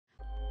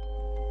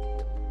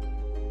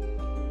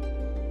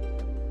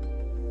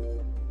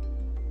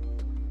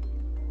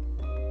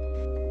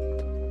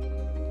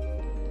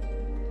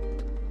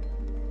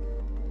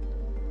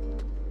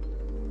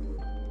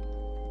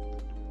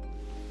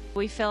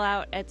We fill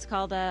out, it's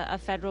called a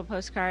federal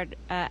postcard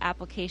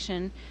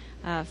application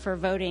for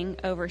voting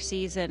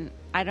overseas, and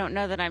I don't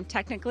know that I'm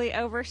technically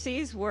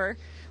overseas.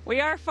 We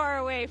are far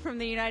away from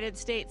the United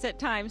States at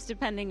times,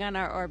 depending on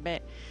our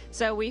orbit.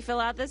 So we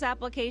fill out this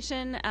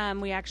application.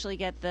 We actually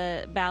get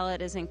the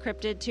ballot is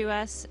encrypted to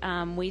us.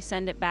 We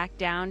send it back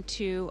down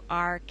to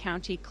our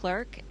county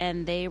clerk,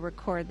 and they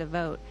record the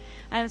vote.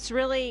 And it's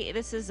really,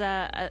 this is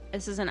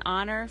an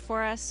honor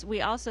for us. We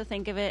also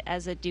think of it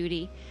as a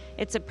duty.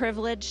 It's a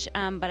privilege,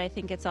 but I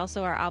think it's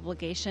also our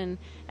obligation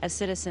as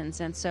citizens.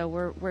 And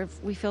so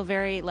we feel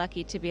very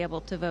lucky to be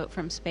able to vote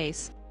from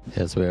space.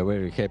 Yes, we are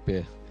very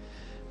happy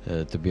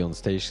to be on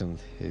station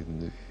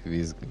in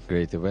this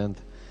great event,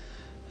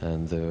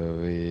 and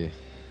we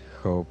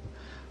hope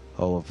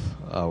all of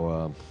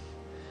our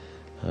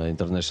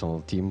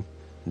international team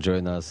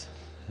join us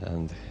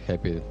and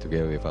happy to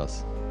be with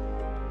us.